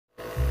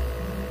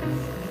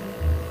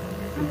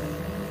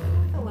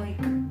feel like,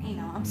 you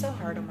know, I'm so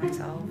hard on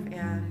myself,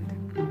 and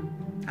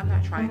I'm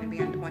not trying to be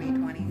in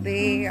 2020.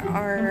 They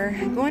are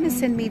going to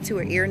send me to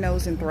an ear,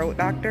 nose, and throat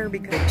doctor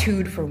because the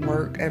tude from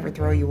work ever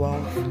throw you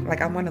off.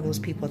 Like, I'm one of those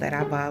people that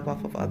I vibe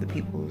off of other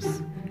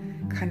people's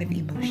kind of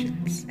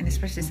emotions, and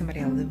especially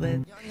somebody I live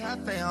with.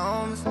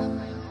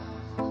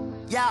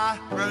 Yeah,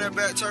 run that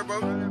back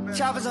turbo.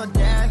 Choppers on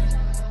deck,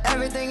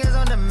 everything is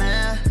on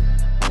demand.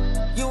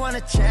 You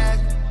wanna check,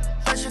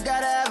 first you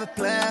gotta have a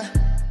plan.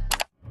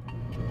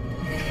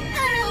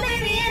 Hello,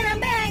 baby, and I'm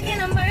back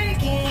and I'm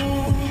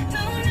working.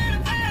 Don't let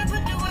a fire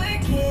put the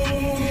work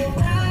in.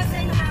 Lost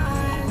and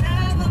hard,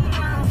 love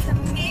amounts to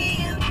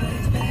me, a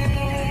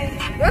birthday.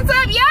 What's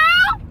up,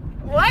 y'all?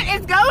 What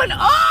is going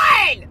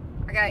on?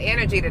 I got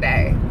energy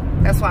today.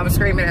 That's why I'm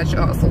screaming at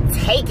y'all, so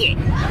take it.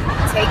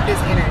 Take this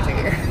energy.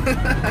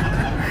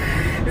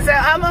 So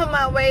I'm on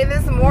my way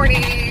this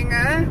morning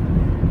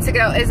to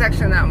go. It's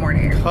actually not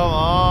morning. Come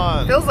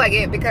on. Feels like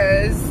it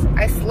because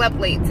I slept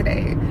late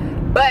today.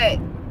 But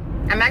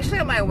I'm actually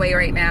on my way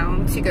right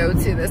now to go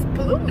to this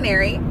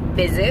preliminary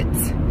visit.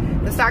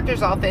 This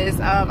doctor's office.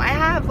 I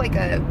have like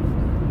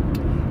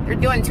they're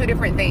doing two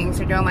different things.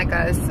 They're doing like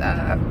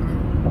a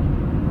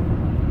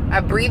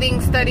breathing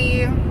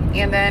study,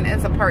 and then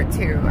it's a part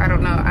 2. I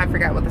don't know, I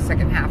forgot what the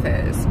second half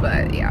is,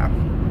 but yeah.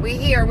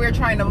 We're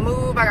trying to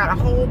move. I got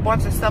a whole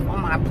bunch of stuff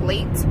on my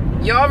plate.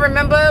 Y'all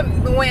remember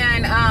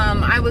when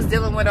I was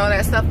dealing with all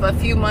that stuff a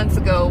few months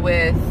ago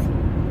with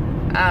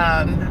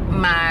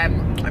my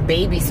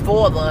baby's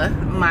father,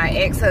 my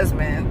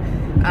ex-husband?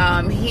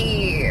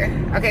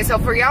 Okay, so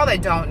for y'all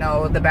that don't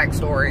know the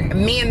backstory,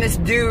 me and this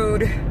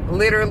dude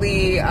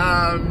literally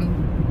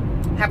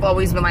have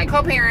always been like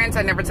co-parents.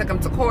 I never took him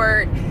to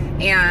court,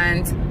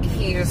 and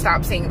he just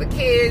stopped seeing the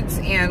kids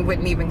and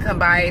wouldn't even come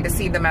by to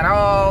see them at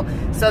all.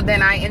 So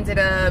then I ended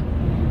up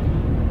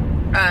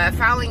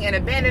filing an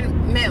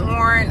abandonment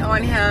warrant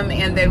on him,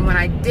 and then when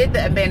I did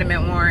the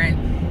abandonment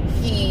warrant,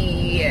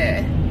 he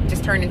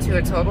just turned into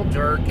a total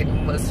jerk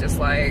and was just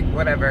like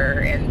whatever,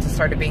 and just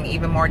started being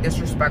even more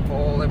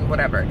disrespectful and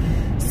whatever.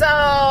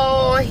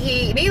 So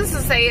needless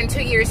to say, in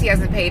 2 years he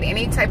hasn't paid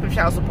any type of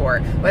child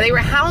support. Well, they were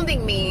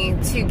hounding me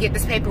to get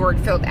this paperwork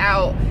filled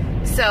out,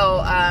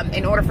 so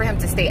in order for him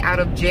to stay out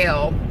of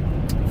jail,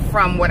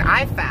 from what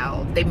I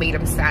filed, they made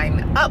him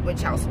sign up with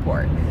child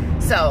support.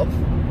 So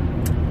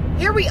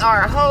here we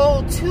are, a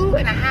whole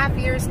 2.5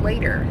 years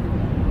later,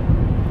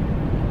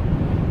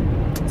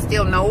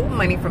 still no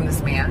money from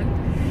this man.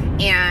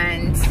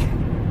 And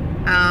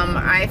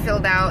I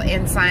filled out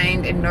and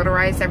signed and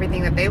notarized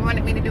everything that they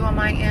wanted me to do on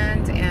my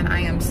end, and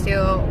I am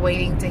still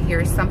waiting to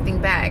hear something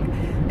back.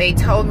 They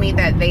told me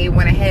that they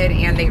went ahead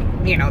and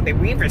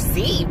we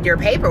received your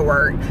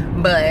paperwork,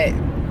 but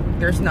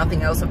there's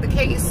nothing else of the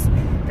case.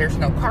 There's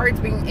no cards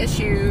being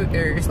issued.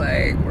 There's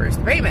like, where's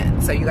the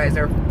payment? So you guys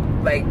are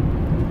like,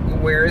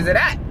 where is it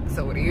at?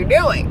 So what are you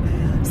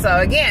doing? So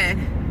again,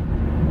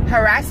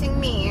 harassing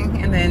me,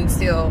 and then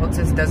still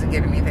just doesn't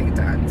get anything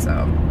done. So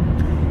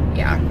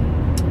yeah,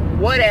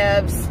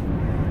 whatevs.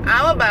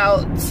 I'm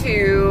about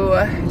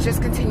to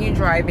just continue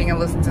driving and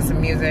listen to some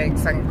music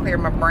so I can clear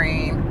my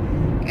brain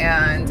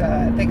and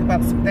think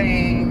about some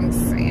things.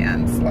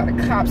 And there's a lot of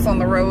cops on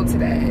the road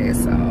today,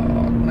 so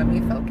let me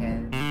focus.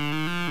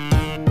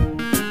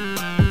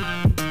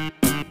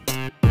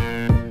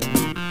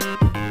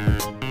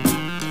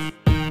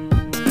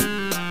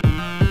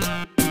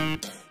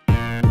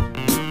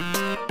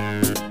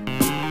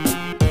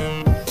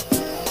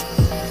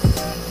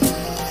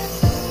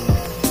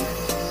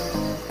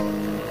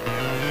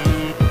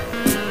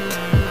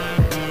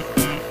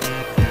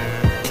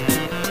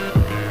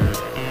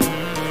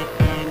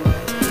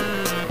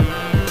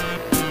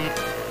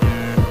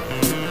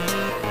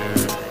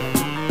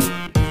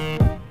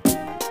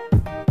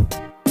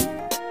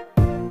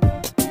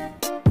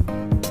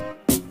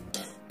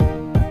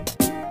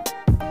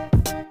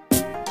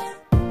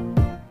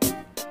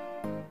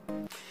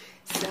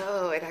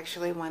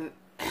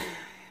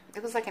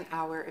 It was like an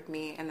hour of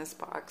me in this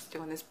box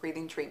doing this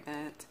breathing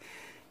treatment,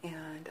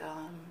 and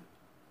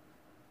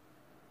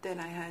then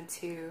I had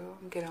to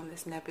get on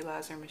this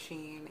nebulizer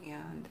machine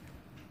and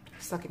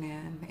suck it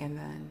in and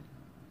then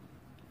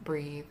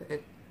breathe.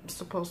 It's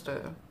supposed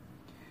to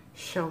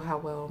show how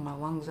well my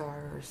lungs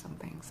are or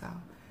something, so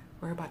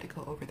we're about to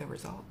go over the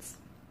results,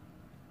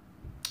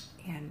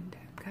 and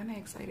I'm kind of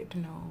excited to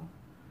know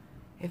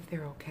if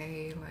they're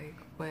okay, like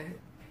what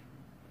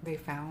they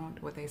found,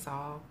 what they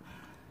saw.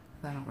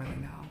 I don't really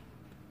know.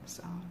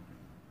 So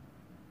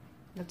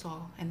that's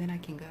all, and then I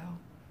can go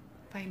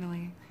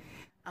finally.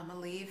 I'm gonna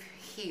leave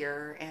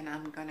here and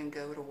I'm gonna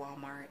go to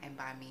Walmart and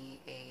buy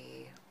me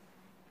a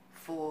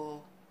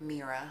full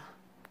mirror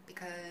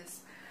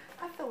because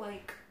I feel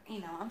like,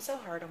 you know, I'm so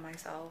hard on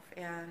myself,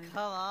 and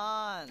Come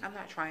on. I'm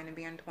not trying to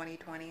be in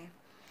 2020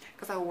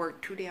 because I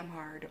work too damn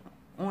hard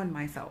on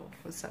myself.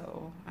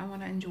 So I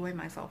want to enjoy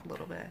myself a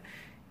little bit,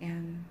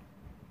 and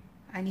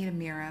I need a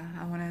mirror.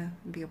 I want to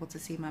be able to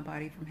see my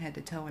body from head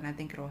to toe, and I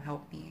think it'll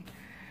help me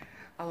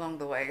along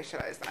the way,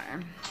 should I say.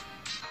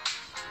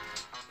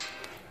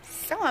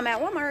 So I'm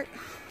at Walmart.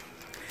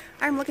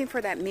 I'm looking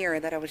for that mirror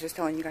that I was just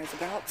telling you guys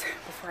about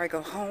before I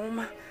go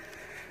home.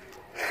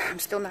 I'm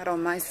still not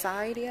on my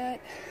side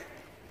yet.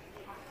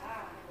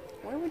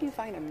 Where would you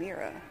find a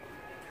mirror?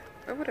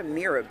 Where would a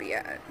mirror be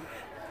at?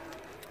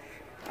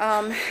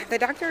 The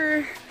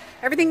doctor,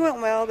 everything went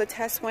well. The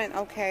test went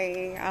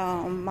okay.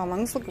 My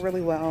lungs look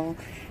really well.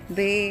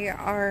 They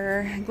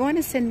are going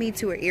to send me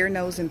to an ear,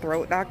 nose, and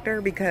throat doctor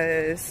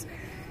because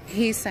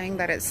he's saying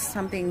that it's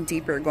something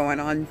deeper going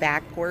on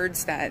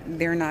backwards that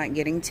they're not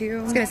getting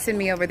to. He's going to send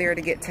me over there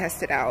to get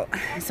tested out.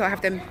 So I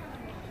have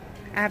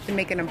to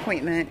make an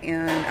appointment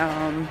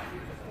and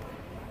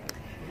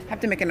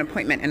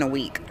in a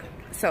week.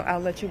 So I'll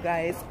let you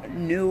guys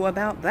know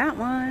about that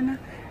one.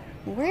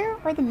 Where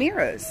are the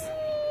mirrors?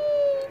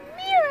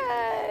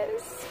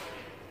 Mirrors.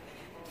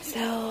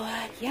 So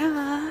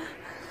yeah.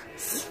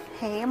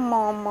 Hey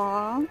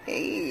mama.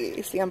 Hey,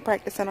 see I'm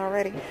practicing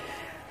already.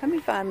 Let me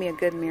find me a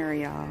good mirror,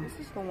 y'all.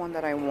 This is the one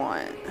that I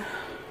want.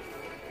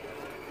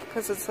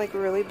 Because it's like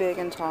really big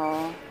and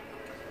tall.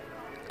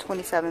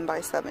 27 by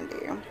 70.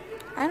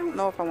 I don't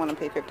know if I want to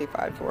pay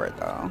 $55 for it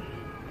though.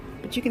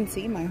 But you can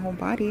see my whole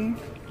body.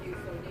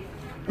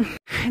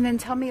 And then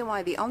tell me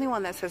why the only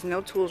one that says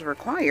no tools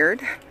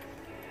required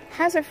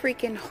has a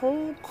freaking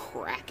whole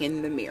crack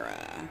in the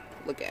mirror.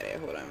 Look at it.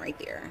 Hold on, right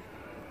there.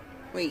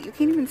 Wait, you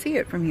can't even see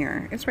it from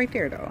here. It's right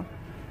there though.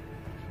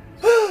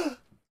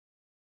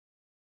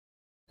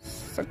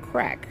 It's a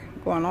crack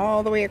going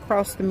all the way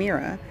across the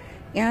mirror.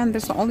 And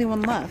there's the only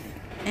one left.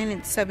 And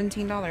it's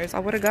 $17. I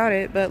would have got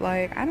it, but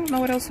like I don't know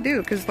what else to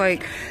do because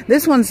like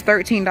this one's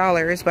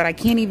 $13, but I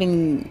can't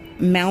even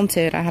mount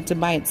it. I have to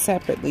buy it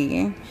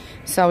separately.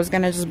 So I was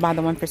gonna just buy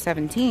the one for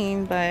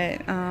 $17,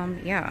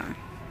 but yeah.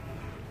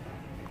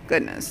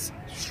 Goodness,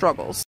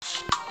 struggles.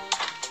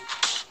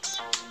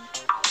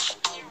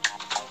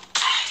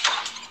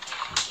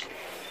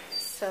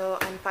 So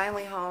I'm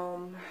finally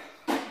home.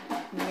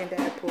 Me and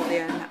Dad pulled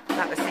in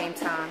about the same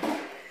time.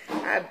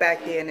 I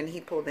backed in and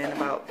he pulled in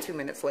about 2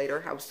 minutes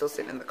later. I was still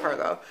sitting in the car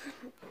though.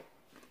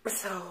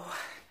 So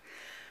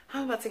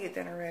I'm about to get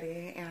dinner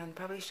ready and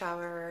probably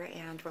shower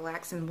and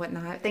relax and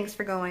whatnot. Thanks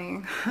for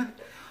going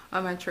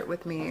on my trip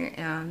with me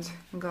and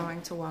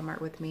going to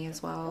Walmart with me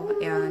as well.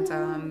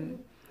 And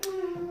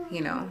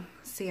you know,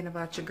 seeing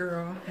about your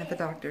girl at the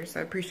doctor's.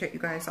 I appreciate you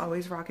guys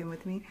always rocking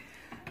with me.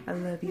 I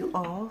love you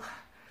all.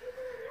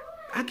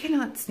 I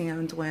cannot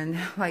stand when,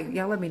 like,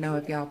 y'all let me know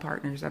if y'all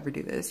partners ever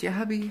do this. Your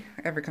hubby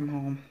ever come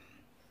home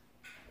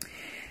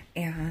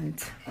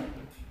and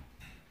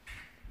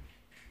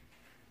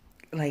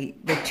like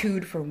the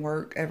dude from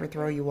work ever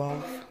throw you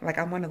off. Like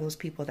I'm one of those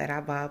people that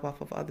I vibe off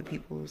of other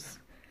people's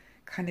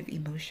kind of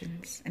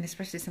emotions, and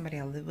especially somebody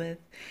I live with.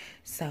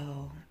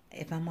 So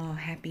if I'm all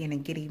happy in a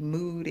giddy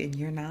mood and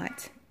you're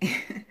not,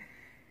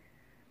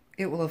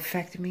 it will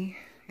affect me.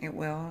 It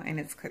will, and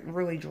it's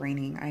really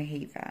draining. I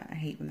hate that. I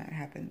hate when that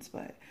happens,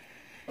 but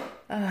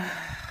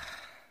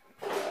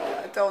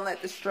don't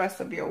let the stress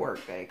of your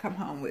work day come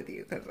home with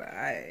you, because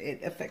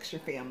it affects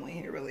your family.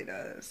 It really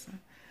does.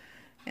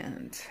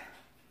 And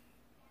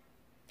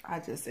I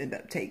just end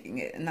up taking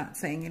it and not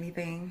saying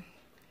anything.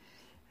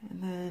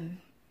 And then,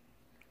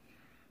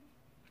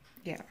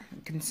 yeah,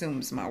 it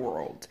consumes my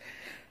world.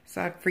 So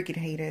I freaking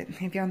hate it.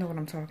 If y'all know what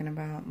I'm talking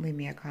about, leave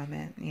me a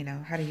comment. You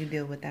know, how do you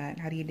deal with that?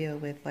 How do you deal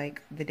with,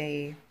 like, the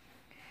day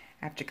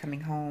after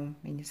coming home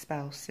and your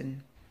spouse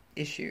and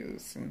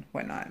issues and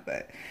whatnot?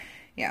 But,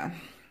 yeah.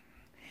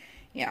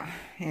 Yeah,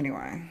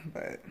 anyway.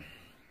 But,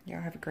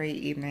 y'all have a great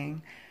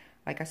evening.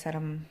 Like I said,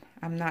 I'm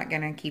not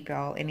going to keep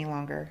y'all any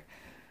longer.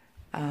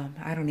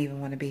 I don't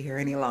even want to be here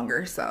any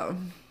longer. So,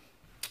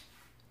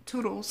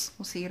 toodles.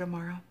 We'll see you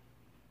tomorrow.